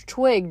 each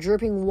twig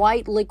dripping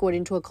white liquid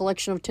into a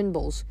collection of tin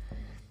bowls.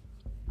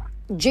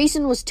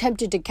 Jason was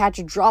tempted to catch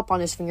a drop on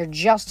his finger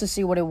just to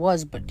see what it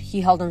was, but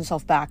he held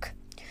himself back.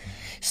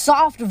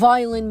 Soft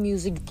violin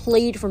music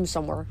played from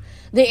somewhere.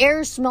 The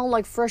air smelled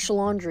like fresh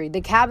laundry.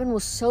 The cabin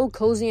was so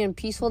cozy and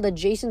peaceful that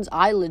Jason's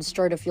eyelids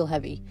started to feel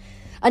heavy.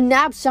 A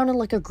nap sounded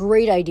like a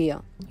great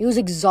idea. He was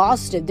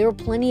exhausted. There were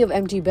plenty of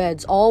empty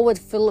beds, all with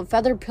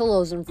feathered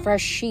pillows and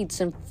fresh sheets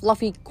and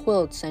fluffy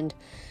quilts, and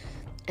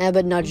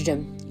Annabeth nudged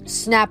him.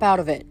 Snap out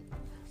of it.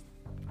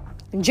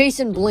 And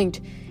Jason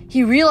blinked.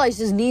 He realized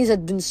his knees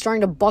had been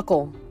starting to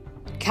buckle.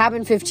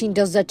 Cabin 15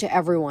 does that to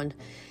everyone,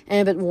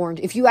 Annabeth warned.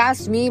 If you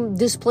ask me,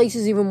 this place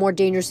is even more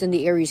dangerous than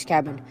the Ares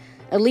cabin.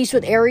 At least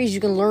with Ares, you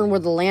can learn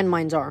where the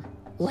landmines are.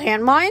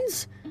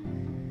 Landmines?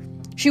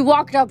 She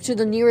walked up to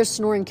the nearest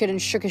snoring kid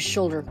and shook his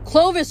shoulder.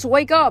 Clovis,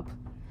 wake up!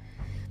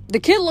 The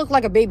kid looked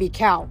like a baby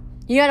cow.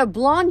 He had a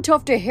blonde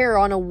tuft of hair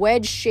on a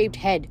wedge-shaped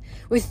head,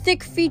 with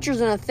thick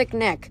features and a thick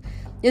neck.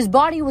 His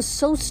body was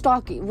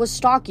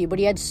stocky, but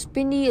he had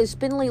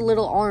spindly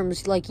little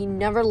arms like he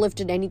never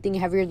lifted anything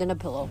heavier than a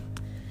pillow.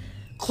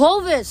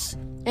 Clovis!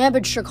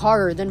 Annabeth shook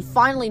harder, then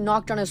finally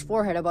knocked on his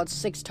forehead about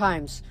 6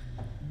 times.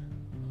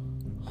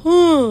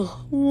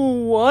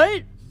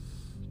 What?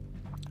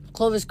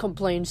 Clovis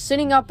complained.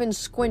 Sitting up and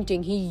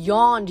squinting, he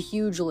yawned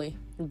hugely,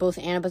 and both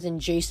Annabeth and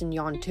Jason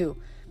yawned too.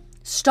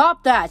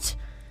 Stop that!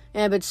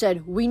 Annabeth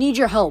said. We need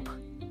your help.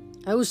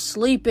 I was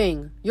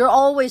sleeping. You're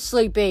always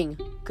sleeping.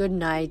 Good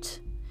night.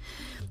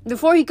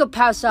 Before he could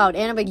pass out,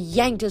 Annabeth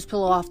yanked his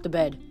pillow off the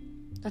bed.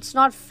 That's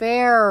not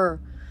fair,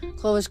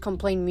 Clovis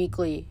complained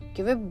meekly.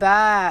 Give it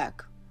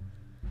back.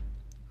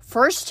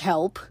 First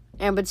help,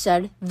 Annabeth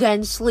said,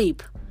 then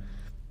sleep.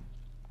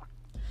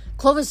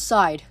 Clovis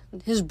sighed.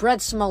 His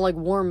breath smelled like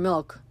warm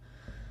milk.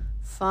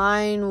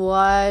 Fine,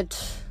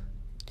 what?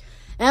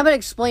 Annabeth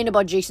explained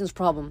about Jason's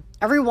problem.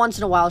 Every once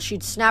in a while,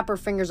 she'd snap her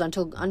fingers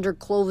under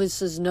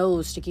Clovis's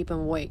nose to keep him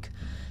awake.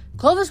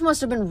 Clovis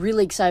must have been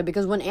really excited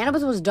because when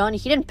Annabeth was done,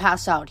 he didn't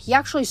pass out. He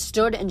actually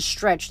stood and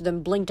stretched,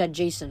 then blinked at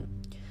Jason.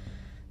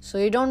 So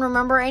you don't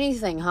remember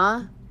anything,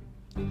 huh?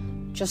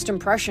 Just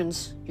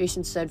impressions,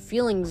 Jason said.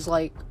 Feelings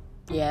like,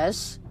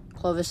 yes,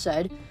 Clovis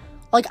said.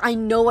 Like, I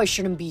know I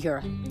shouldn't be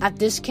here. At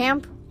this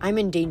camp, I'm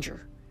in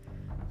danger.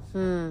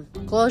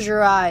 Close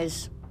your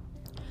eyes.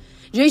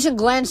 Jason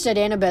glanced at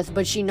Annabeth,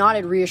 but she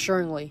nodded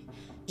reassuringly.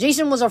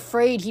 Jason was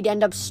afraid he'd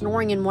end up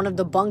snoring in one of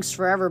the bunks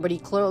forever, but he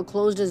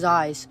closed his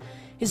eyes.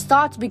 His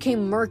thoughts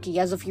became murky,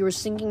 as if he were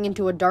sinking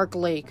into a dark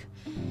lake.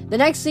 The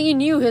next thing he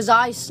knew, his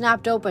eyes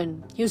snapped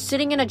open. He was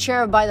sitting in a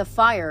chair by the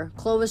fire.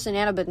 Clovis and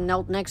Annabeth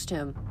knelt next to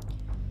him.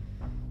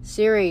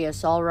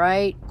 Serious, all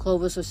right,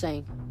 Clovis was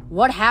saying.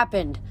 What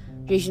happened?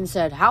 Jason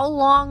said. How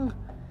long?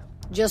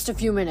 Just a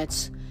few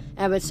minutes,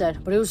 Annabeth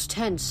said, but it was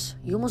tense.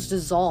 You almost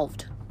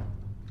dissolved.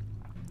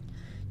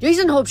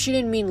 Jason hoped she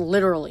didn't mean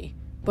literally,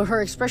 but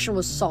her expression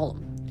was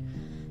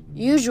solemn.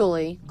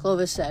 Usually,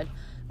 Clovis said,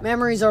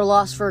 memories are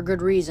lost for a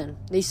good reason.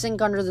 They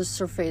sink under the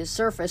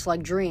surface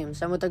like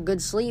dreams, and with a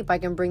good sleep, I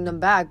can bring them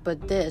back,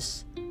 but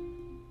this...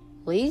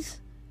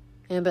 Leith?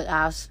 Annabeth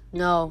asked.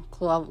 No,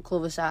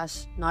 Clovis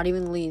asked. Not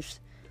even Leith.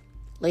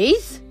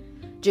 Leith?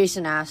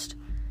 Jason asked.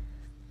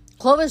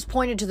 Clovis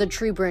pointed to the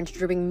tree branch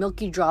dripping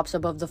milky drops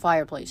above the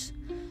fireplace.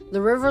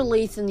 The river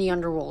Leith in the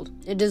underworld.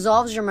 It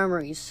dissolves your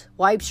memories,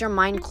 wipes your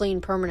mind clean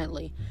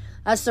permanently.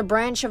 That's the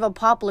branch of a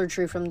poplar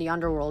tree from the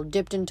underworld,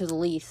 dipped into the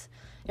Leith.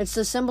 It's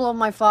the symbol of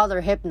my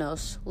father,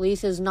 Hypnos.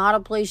 Leith is not a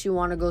place you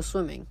want to go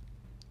swimming.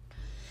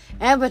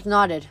 Annabeth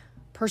nodded.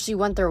 Percy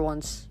went there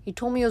once. He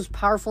told me it was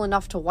powerful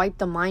enough to wipe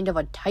the mind of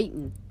a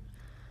titan.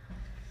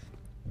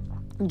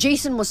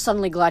 Jason was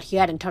suddenly glad he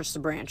hadn't touched the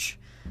branch.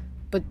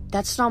 But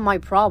that's not my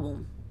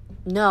problem.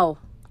 No,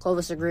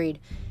 Clovis agreed.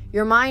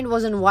 Your mind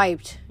wasn't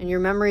wiped, and your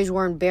memories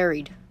weren't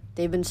buried.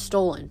 They've been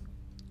stolen.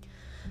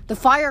 The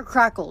fire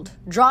crackled.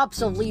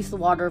 Drops of Leith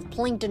water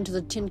plinked into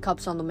the tin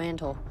cups on the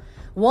mantel.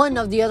 One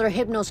of the other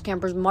Hypnos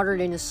campers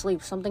muttered in his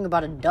sleep something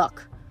about a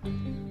duck.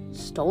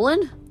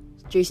 Stolen?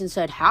 Jason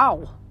said.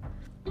 How?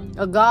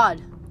 A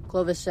god,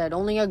 Clovis said.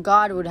 Only a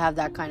god would have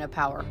that kind of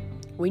power.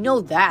 We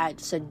know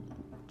that, said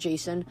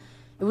Jason.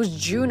 It was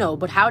Juno,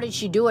 but how did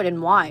she do it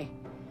and why?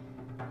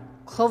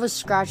 Clovis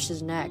scratched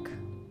his neck.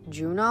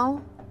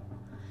 Juno?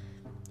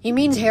 He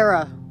means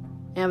Hera,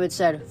 Annabeth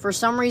said. For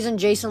some reason,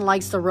 Jason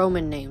likes the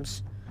Roman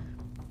names.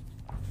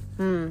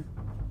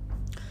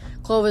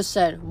 Clovis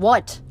said.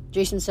 What?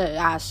 Jason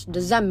asked.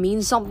 Does that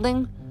mean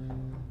something?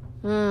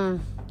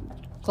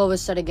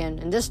 Clovis said again,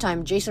 and this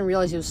time Jason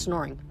realized he was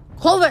snoring.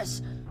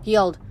 Clovis! He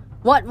yelled.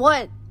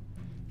 What?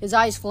 His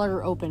eyes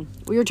fluttered open.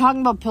 We were talking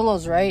about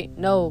pillows, right?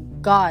 No,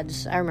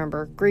 gods, I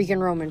remember. Greek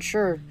and Roman,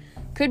 sure.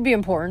 Could be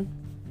important.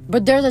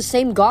 But they're the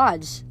same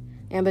gods,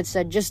 Annabeth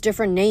said, just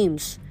different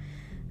names.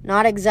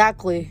 Not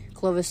exactly,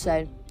 Clovis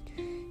said.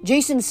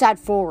 Jason sat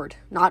forward,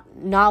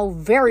 now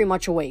very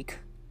much awake.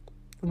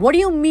 What do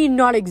you mean,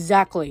 not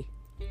exactly?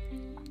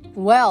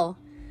 Well,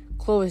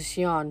 Clovis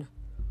yawned.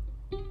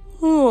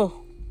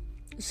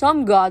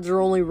 Some gods are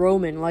only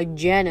Roman, like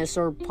Janus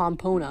or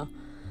Pompona.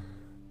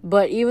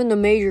 But even the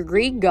major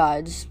Greek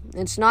gods,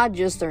 it's not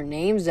just their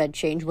names that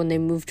changed when they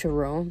moved to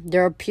Rome.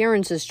 Their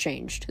appearances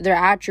changed. Their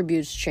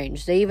attributes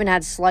changed. They even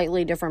had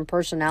slightly different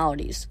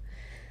personalities.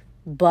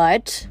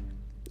 But,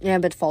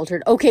 Annabeth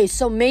faltered, okay,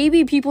 so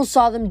maybe people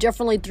saw them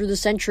differently through the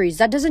centuries.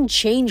 That doesn't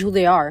change who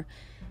they are.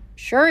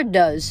 Sure it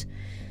does.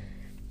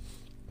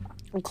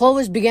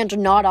 Clovis began to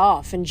nod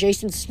off, and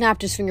Jason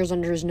snapped his fingers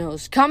under his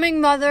nose. Coming,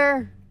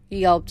 mother, he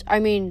yelped.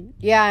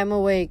 Yeah, I'm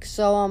awake.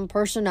 So,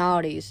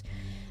 personalities.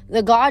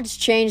 The gods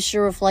changed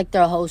to reflect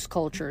their host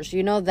cultures.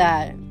 You know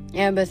that.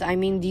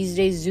 Annabeth, these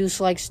days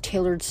Zeus likes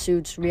tailored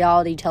suits,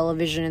 reality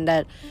television, and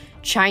that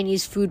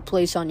Chinese food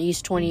place on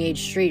East 28th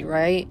Street,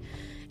 right?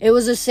 It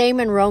was the same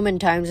in Roman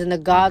times, and the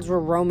gods were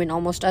Roman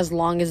almost as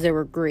long as they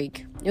were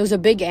Greek. It was a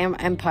big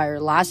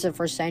empire, lasted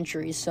for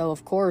centuries, so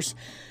of course,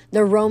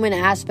 the Roman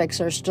aspects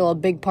are still a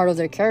big part of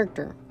their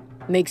character.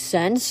 Makes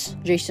sense,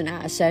 Jason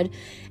said.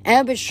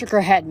 Annabeth shook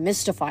her head,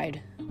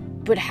 mystified.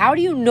 But how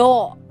do you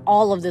know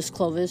all of this,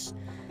 Clovis?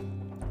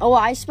 Oh,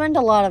 I spend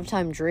a lot of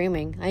time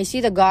dreaming. I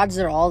see the gods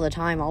there all the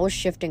time, always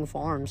shifting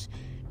forms.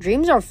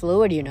 Dreams are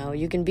fluid, you know.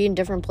 You can be in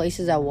different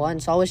places at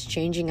once, always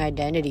changing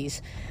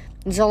identities.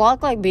 It's a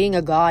lot like being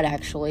a god,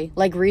 actually.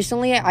 Like,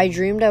 recently, I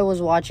dreamed I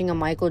was watching a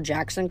Michael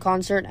Jackson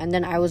concert, and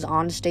then I was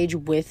on stage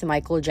with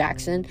Michael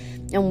Jackson,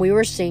 and we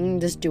were singing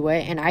this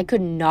duet, and I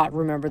could not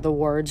remember the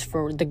words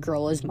for The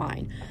Girl Is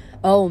Mine.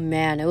 Oh,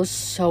 man, it was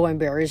so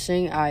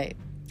embarrassing.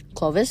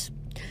 Clovis?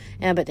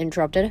 Annabeth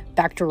interrupted.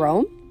 Back to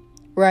Rome?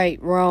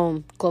 Right,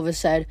 Rome, Clovis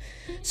said.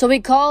 So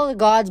we call the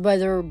gods by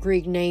their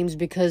Greek names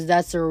because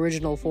that's their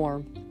original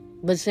form.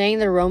 But saying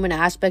the Roman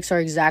aspects are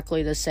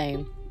exactly the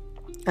same.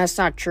 That's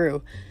not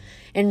true.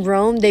 In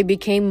Rome, they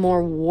became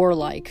more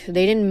warlike.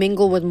 They didn't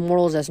mingle with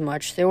mortals as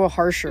much. They were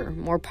harsher,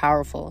 more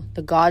powerful.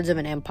 The gods of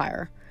an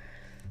empire.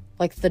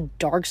 Like the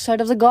dark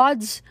side of the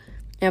gods?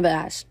 Annabeth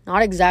asked.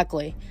 Not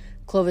exactly,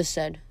 Clovis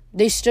said.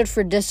 They stood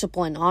for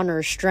discipline,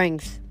 honor,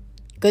 strength.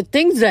 Good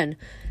things then,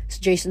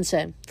 Jason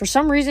said. For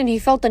some reason, he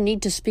felt the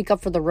need to speak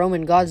up for the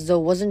Roman gods, though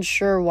wasn't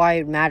sure why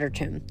it mattered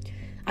to him.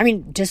 I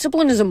mean,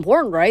 discipline is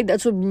important, right?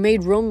 That's what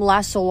made Rome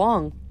last so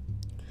long.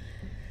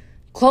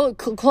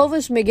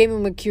 Clovis gave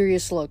him a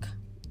curious look.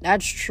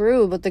 That's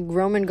true, but the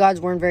Roman gods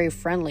weren't very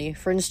friendly.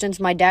 For instance,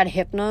 my dad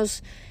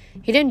Hypnos,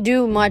 he didn't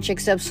do much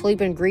except sleep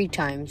in Greek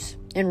times.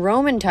 In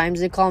Roman times,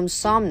 they call him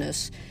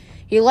Somnus.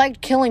 He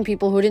liked killing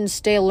people who didn't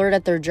stay alert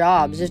at their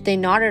jobs. If they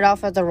nodded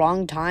off at the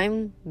wrong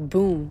time,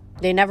 boom,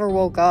 they never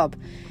woke up.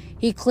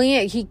 He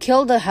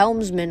killed the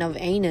helmsman of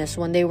Aenus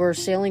when they were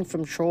sailing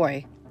from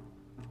Troy.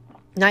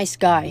 Nice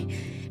guy,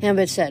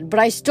 Ambit said, but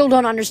I still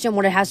don't understand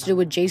what it has to do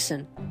with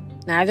Jason.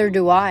 Neither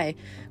do I,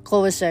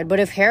 Clovis said, but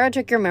if Hera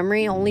took your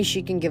memory, only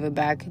she can give it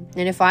back.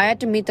 And if I had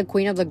to meet the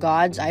Queen of the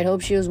Gods, I'd hope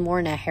she was more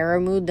in a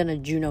Hera mood than a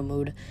Juno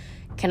mood.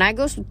 Can I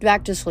go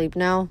back to sleep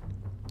now?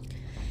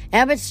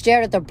 Ambit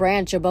stared at the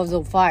branch above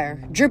the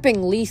fire,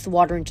 dripping Leith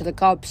water into the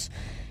cups.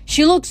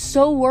 She looked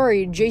so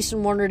worried,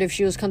 Jason wondered if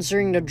she was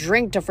considering a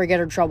drink to forget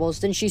her troubles.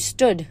 Then she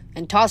stood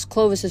and tossed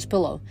Clovis his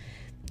pillow.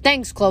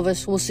 Thanks,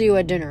 Clovis. We'll see you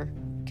at dinner.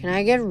 Can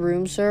I get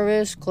room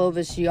service?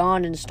 Clovis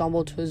yawned and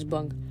stumbled to his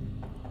bunk.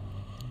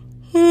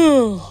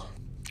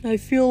 I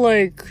feel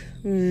like...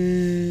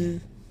 He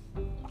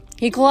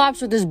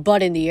collapsed with his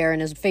butt in the air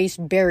and his face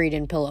buried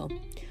in pillow.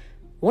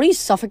 Won't he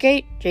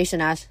suffocate?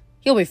 Jason asked.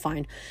 He'll be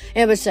fine.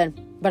 Ambit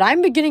said, but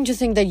I'm beginning to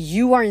think that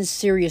you are in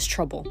serious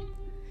trouble.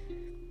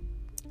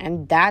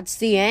 And that's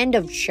the end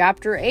of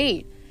chapter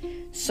 8.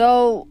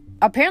 So,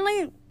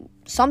 apparently,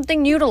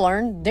 something new to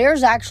learn.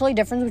 There's actually a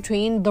difference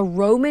between the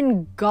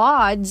Roman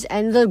gods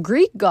and the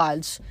Greek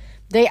gods.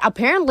 They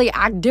apparently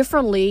act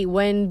differently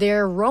when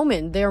they're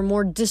Roman. They're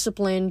more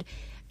disciplined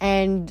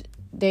and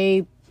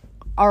they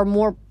are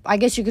more, I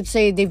guess you could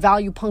say, they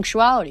value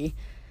punctuality.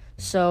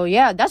 So,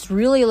 yeah, that's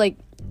really like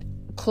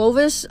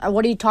Clovis,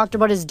 what he talked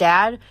about his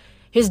dad.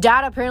 His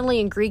dad apparently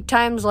in Greek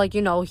times, like,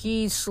 you know,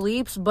 he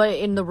sleeps, but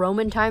in the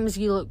Roman times,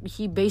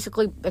 he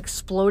basically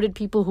exploded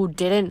people who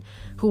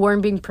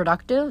weren't being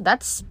productive.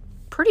 That's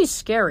pretty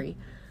scary.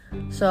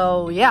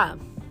 So, yeah.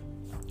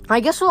 I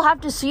guess we'll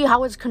have to see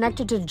how it's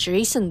connected to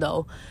Jason,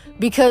 though.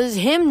 Because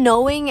him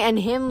knowing and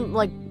him,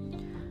 like,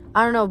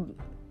 I don't know,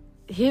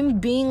 him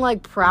being,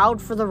 like,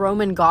 proud for the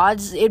Roman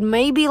gods, it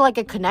may be, like,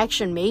 a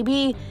connection.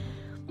 Maybe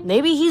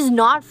he's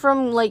not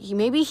from, like,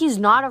 maybe he's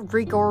not of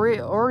Greek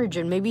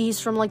origin. Maybe he's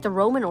from, like, the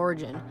Roman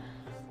origin.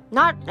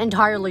 Not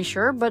entirely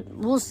sure, but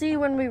we'll see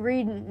when we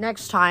read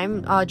next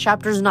time,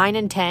 chapters 9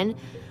 and 10.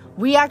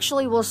 We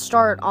actually will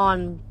start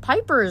on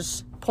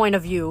Piper's point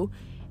of view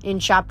in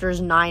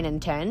chapters 9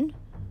 and 10.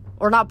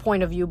 Or not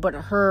point of view, but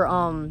her,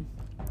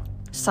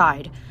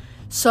 side.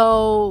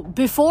 So,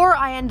 before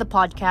I end the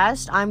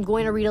podcast, I'm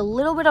going to read a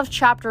little bit of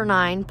chapter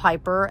 9,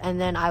 Piper, and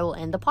then I will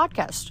end the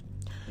podcast.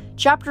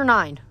 Chapter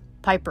 9.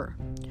 Piper.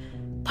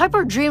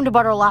 Piper dreamed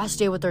about her last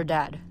day with her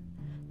dad.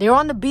 They were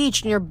on the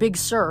beach near Big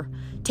Sur,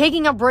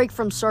 taking a break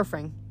from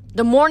surfing.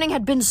 The morning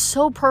had been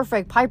so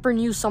perfect, Piper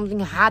knew something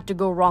had to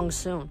go wrong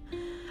soon.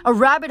 A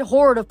rabid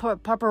horde of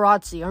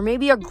paparazzi, or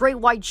maybe a great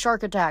white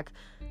shark attack.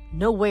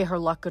 No way her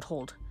luck could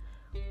hold.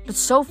 But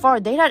so far,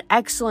 they'd had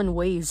excellent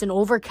waves, an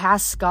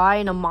overcast sky,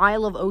 and a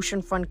mile of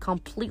oceanfront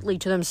completely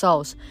to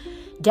themselves.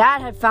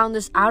 Dad had found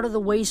this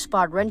out-of-the-way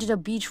spot, rented a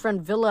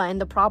beachfront villa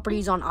and the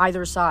properties on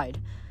either side,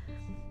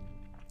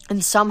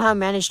 and somehow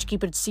managed to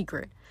keep it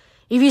secret.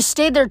 If he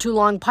stayed there too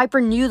long,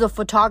 Piper knew the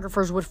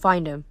photographers would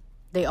find him.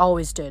 They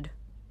always did.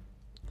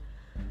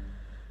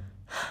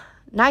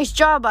 Nice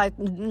job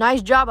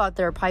out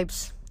there,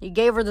 Pipes. He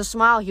gave her the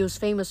smile he was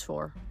famous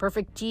for.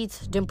 Perfect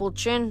teeth, dimpled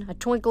chin, a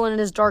twinkle in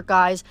his dark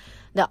eyes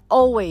that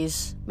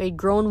always made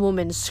grown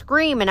women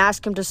scream and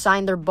ask him to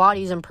sign their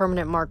bodies in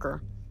permanent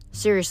marker.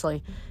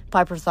 Seriously,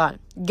 Piper thought.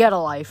 Get a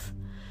life.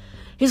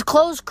 His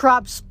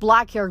close-cropped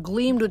black hair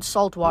gleamed with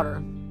salt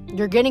water.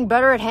 You're getting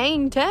better at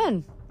hanging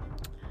 10.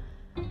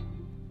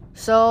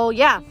 So,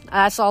 yeah,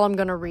 that's all I'm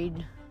going to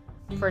read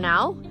for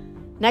now.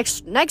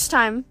 Next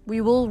time, we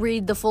will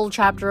read the full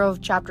chapter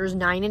of chapters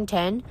 9 and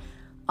 10.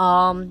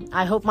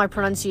 I hope my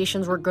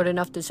pronunciations were good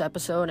enough this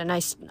episode. And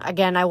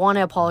I want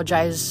to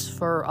apologize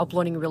for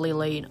uploading really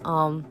late.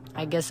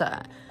 I guess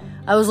I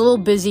was a little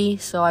busy,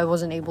 so I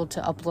wasn't able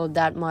to upload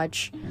that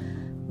much.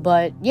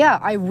 But yeah,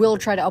 I will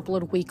try to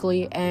upload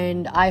weekly.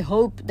 And I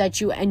hope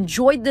that you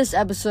enjoyed this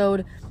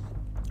episode.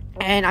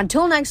 And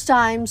until next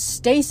time,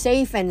 stay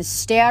safe and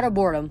stay out of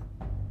boredom.